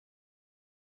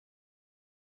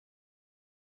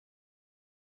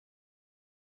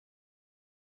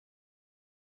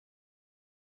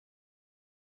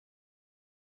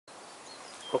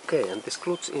Okay, and this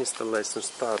clutch installation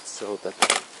starts so that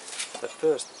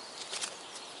first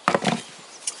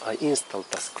I install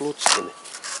this clutch in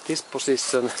this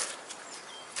position,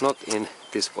 not in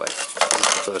this way.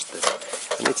 That's the first step.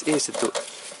 And it's easy to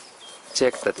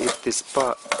check that if this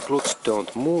clutch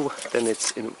don't move, then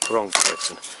it's in wrong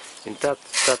direction. In that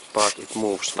part it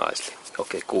moves nicely.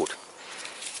 Okay, good.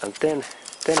 And then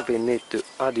we need to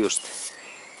adjust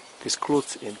this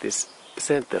clutch in this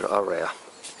center area.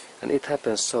 And it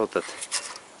happens so that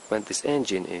when this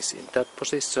engine is in that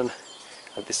position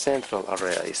and the central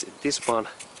area is in this one,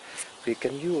 we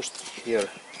can use here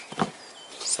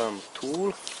some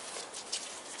tool.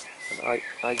 And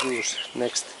I use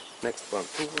next one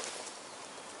tool.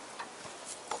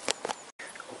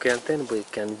 Okay, and then we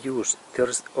can use, there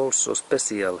is also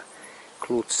special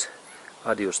clutch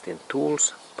adjusting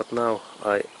tools, but now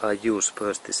I use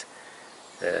first this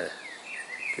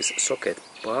socket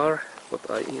bar, what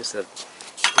I insert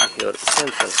in here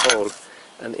central hole,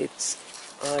 and its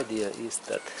idea is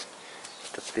that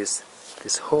this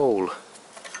hole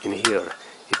in here,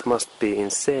 it must be in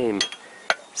same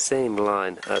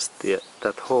line as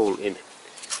that hole in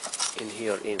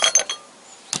here inside.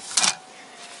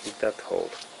 In that hole,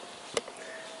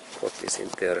 what is in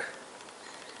there?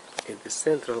 In the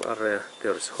central area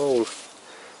there is hole,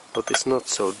 but it's not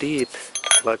so deep,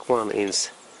 like 1 inch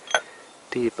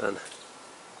deep, and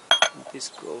this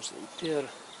goes in there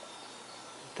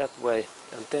that way,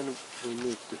 and then we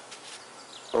need to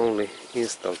only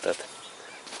install that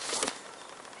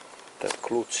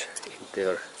clutch in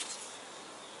there,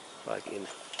 like in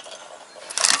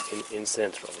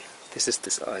centrally. This is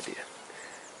this idea.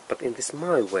 But in this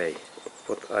my way,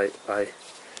 what I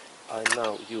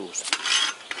now use,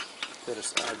 there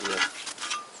is idea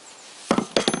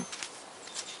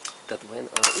that when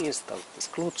I install this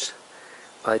clutch,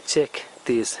 I check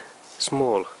these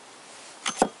small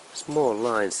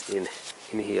lines in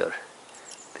here.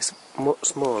 This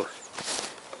small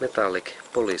metallic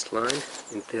polished line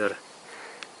in there,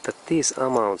 that these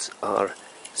amounts are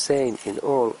same in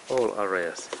all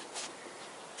areas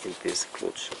in this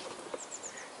clutch.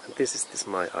 And this is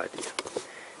my idea.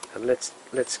 And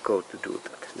let's go to do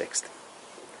that next.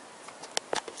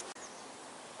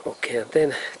 Okay, and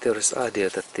then there is idea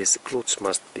that this clutch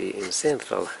must be in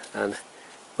central, and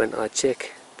when I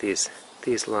check these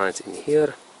lines in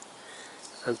here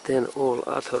and then all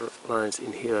other lines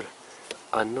in here,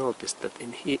 I notice that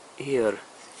in here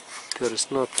there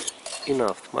is not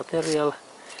enough material,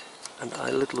 and I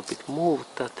little bit move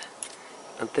that,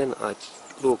 and then I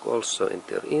look also in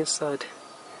their inside,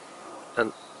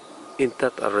 and in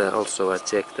that area also I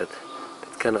check that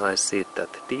can I see that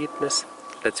deepness.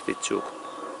 Let's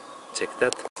check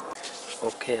that.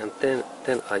 Okay, and then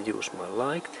I use my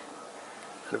light,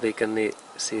 and we can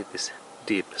see this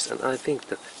deepness, and I think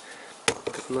that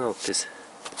now this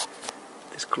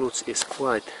clutch is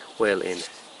quite well in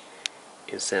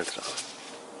central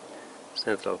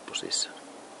position.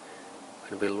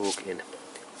 When we look in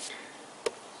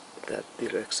that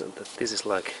direction, that this is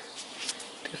like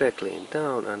directly in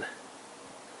down, and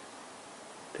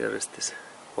there is this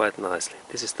quite nicely.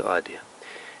 This is the idea.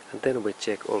 And then we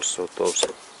check also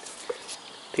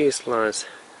these lines,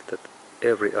 that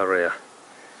every area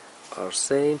are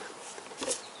same,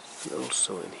 and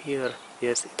also in here,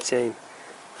 yes, it's same,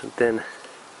 and then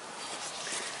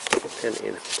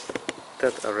in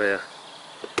that area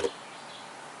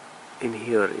in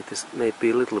here it is maybe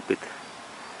a little bit,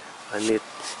 I need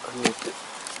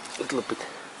to little bit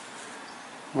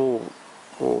move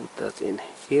that in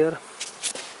here,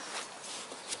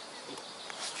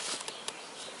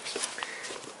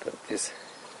 that this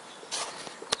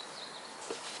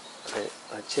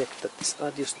I check that this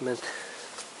adjustment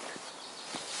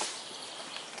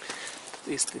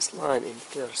is this line in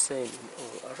there same in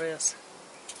all areas.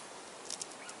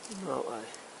 Now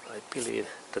I believe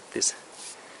that this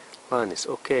line is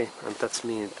okay, and that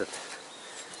means that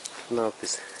now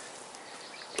this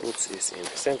clutch is in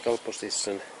central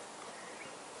position,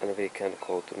 and we can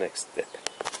go to next step.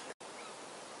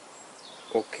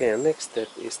 Okay, and next step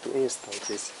is to install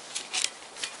this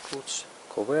clutch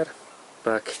cover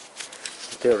back.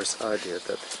 There is idea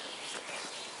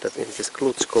that in this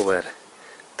clutch cover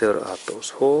there are those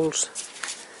holes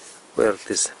where in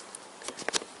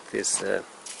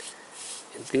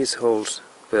these holes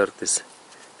where this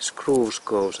screws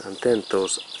goes, and then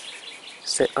those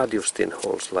adjusting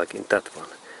holes like in that one,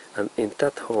 and in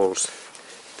that holes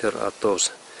there are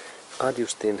those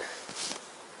adjusting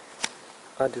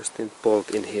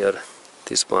bolt in here,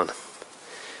 this one,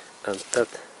 and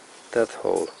that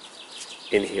hole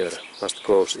in here must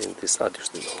goes in this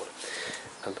adjusting hole.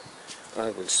 And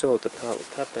I will show that how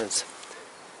it happens.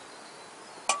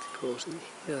 It goes in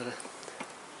here,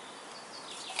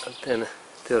 and then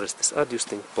there is this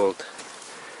adjusting bolt,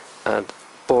 and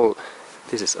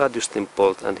this is adjusting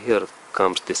bolt, and here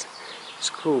comes this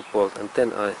screw bolt, and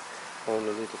then I only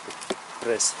a little bit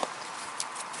press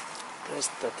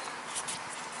that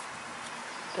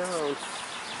down,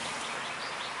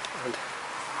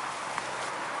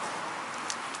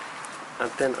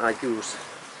 and then I use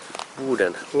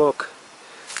wooden lock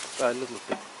a little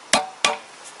bit.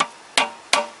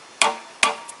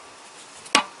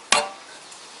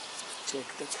 Check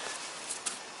that.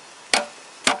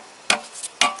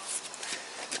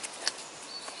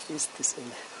 Is this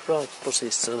in right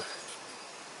position?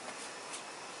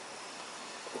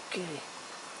 Okay.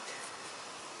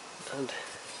 And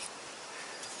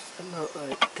now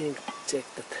I think check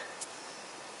that.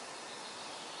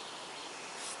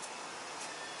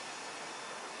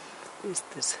 Is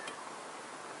this?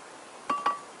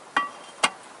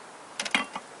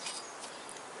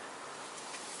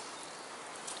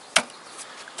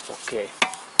 Okay.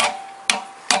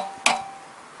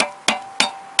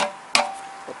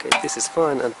 Okay, this is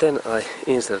fine, and then I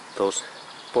insert those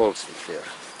bolts in there.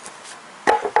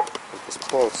 And this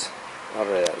bolts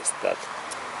area is that.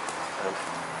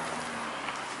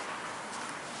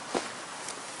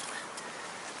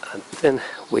 And then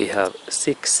we have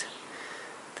 6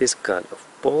 this kind of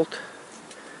bolt,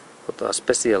 what are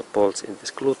special bolts in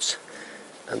this clutch,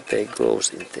 and they goes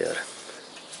in there.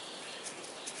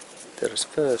 There is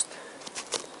first,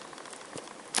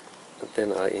 and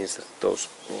then I insert those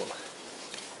all.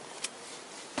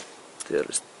 There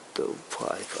is the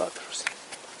 5 others.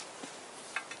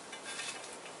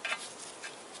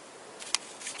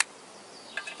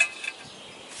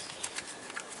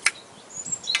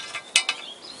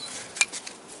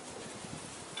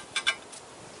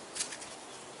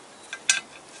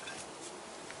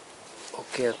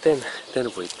 Okay, and then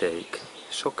we take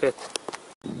socket.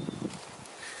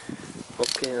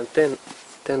 Okay, and then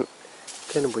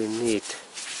we need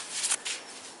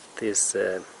this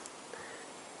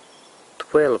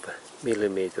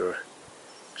 12mm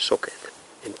socket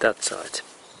in that side.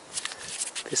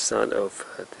 This side of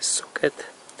this socket,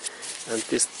 and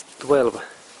this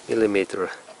 12mm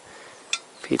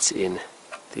fits in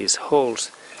these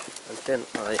holes, and then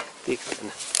I dig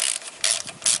them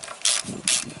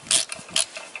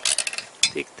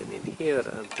in here,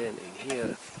 and then in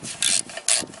here,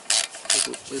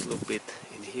 little bit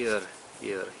in here,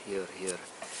 here,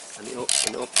 and in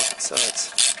opposite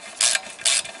sides.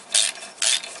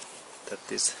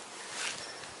 This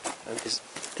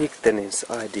thickening's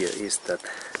idea is that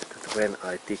when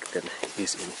I thicken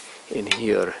is in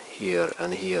here, here,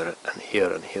 and here, and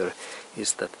here, and here,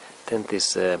 is that then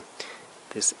this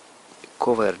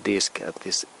cover disc and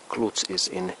this clutch is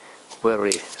in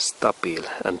very stable,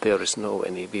 and there is no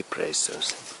any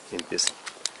vibrations in this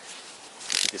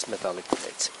metallic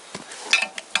plates.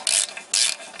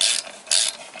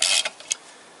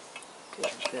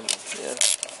 Okay, then here.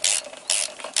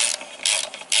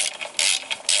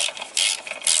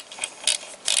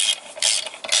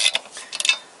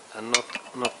 And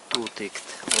not too thick,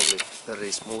 only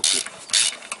very smoothly.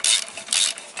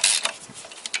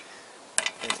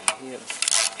 And in here.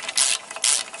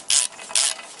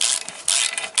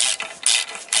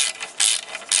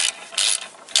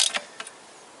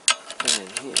 And in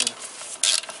here.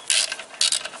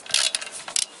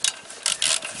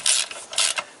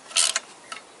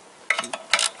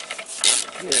 And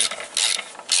here.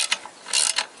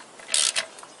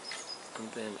 And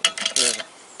then in here.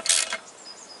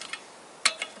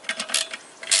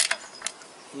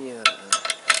 Here and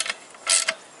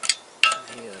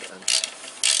here,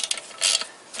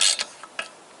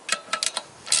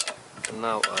 and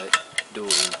now I do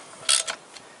in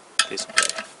this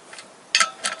way,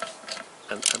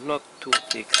 and I'm not too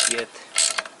thick yet,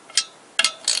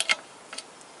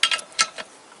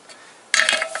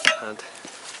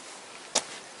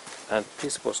 and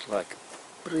this was like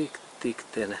brick thick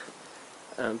then,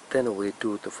 and then we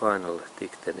do the final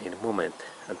thick then in a moment,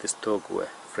 and this Togue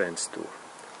French tool.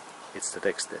 It's the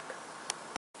next step.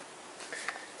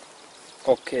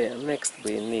 Okay, and next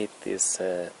we need this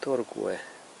Togue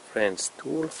French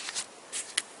tool,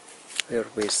 where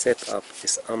we set up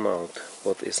this amount,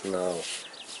 what is now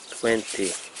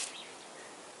 20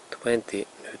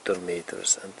 Newton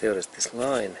meters, and there is this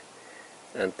line,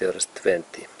 and there is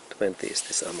 20 is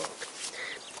this amount,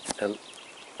 and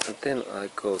then I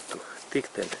go to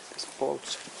thicken these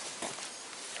bolts.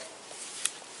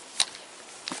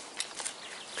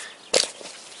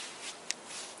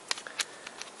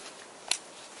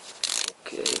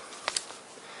 Okay,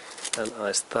 and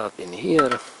I start in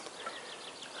here,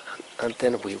 and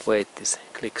then we wait this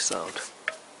click sound.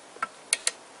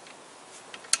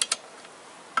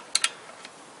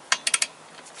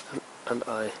 And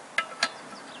I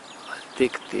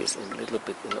tick this in a little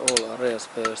bit in all areas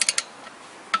first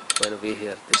when we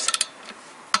hear this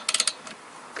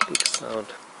click sound.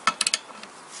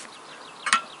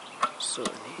 So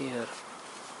in here.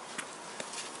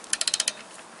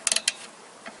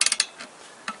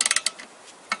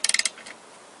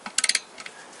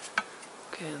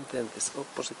 Okay, and then this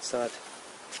opposite side.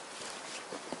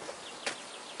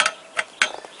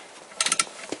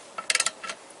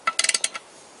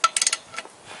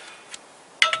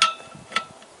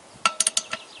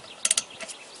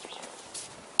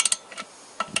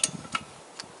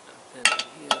 And then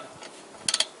here.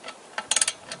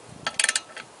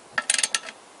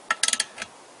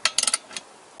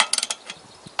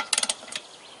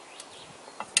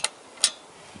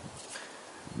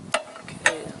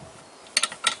 Okay.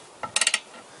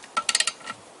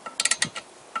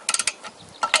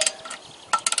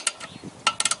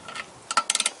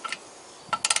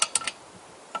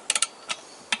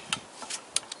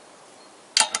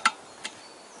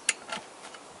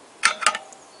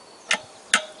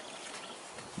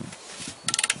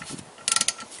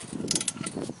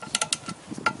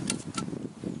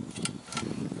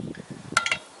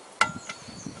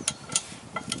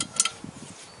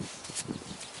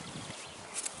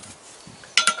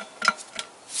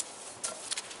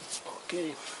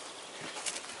 Okay,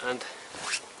 and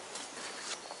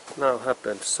now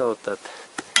happened so that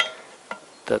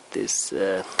this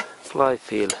fly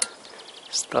wheel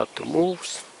start to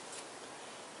move,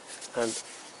 and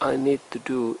I need to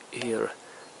do here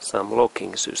some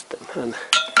locking system, and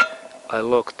I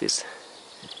lock this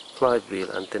fly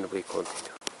wheel and then we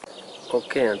continue.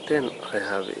 Okay, and then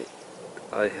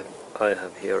I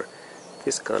have here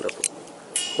this kind of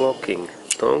locking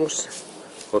tongs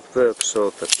what works so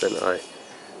that when I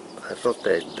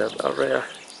rotate that area,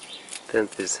 then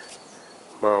this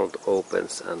mount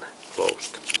opens and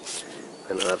closed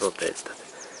when I rotate that.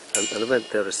 And when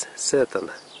there is certain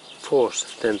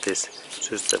force, then this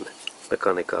system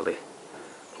mechanically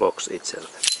locks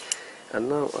itself. And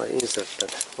now I insert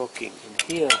that locking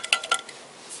in here,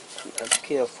 and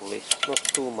carefully, not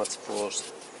too much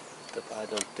force that I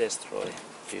don't destroy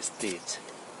these teeth.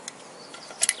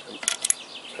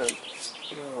 And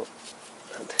now,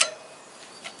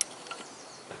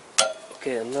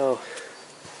 okay, and now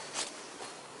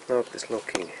this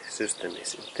locking system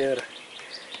is in there,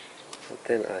 and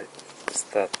then I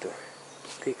start to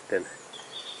tighten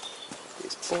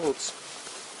these bolts.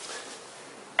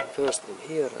 First in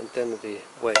here, and then we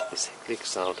wait this click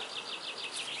sound.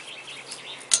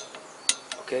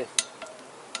 Okay,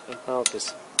 and now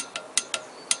this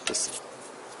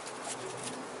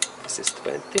is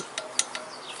 20.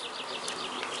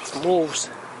 It moves,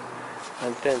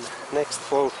 and then next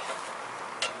bolt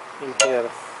in here.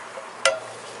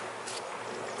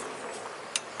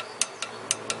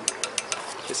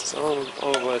 This is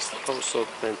always also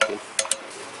 20.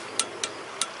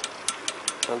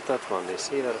 And that one is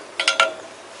here.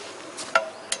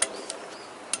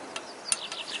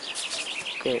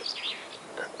 Okay,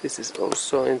 and this is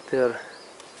also in there.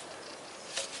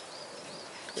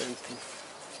 20.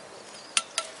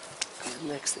 And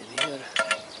next in here.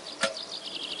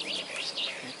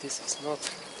 Okay, this is not.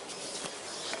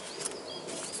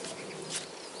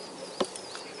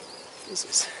 This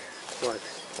is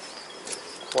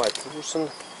quite loosen.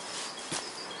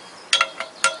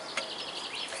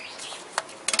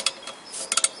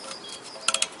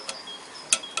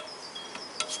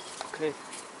 Okay.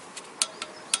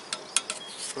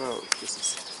 Now this is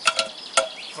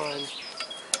fine.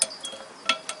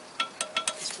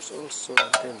 This was also,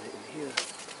 and then in here.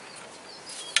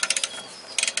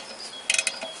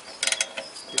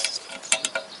 This is also.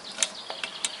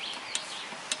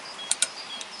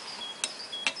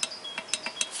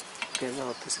 Okay,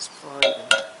 now this is fine.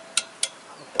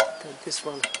 And then this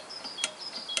one.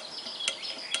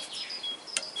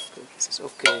 Okay, this is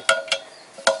okay.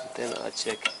 And then I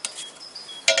check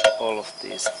all of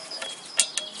these.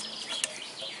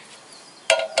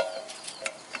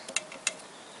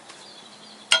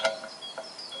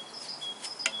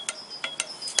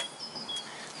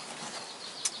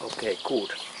 Okay,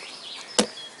 good.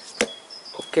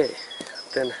 Okay,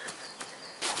 then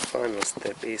final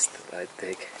step is that I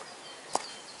take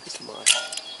my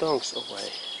tongs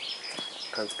away,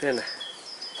 and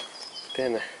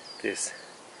then this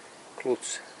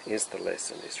clutch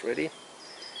installation is ready,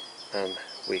 and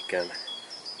we can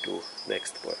do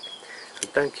next work. And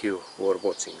thank you for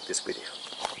watching this video.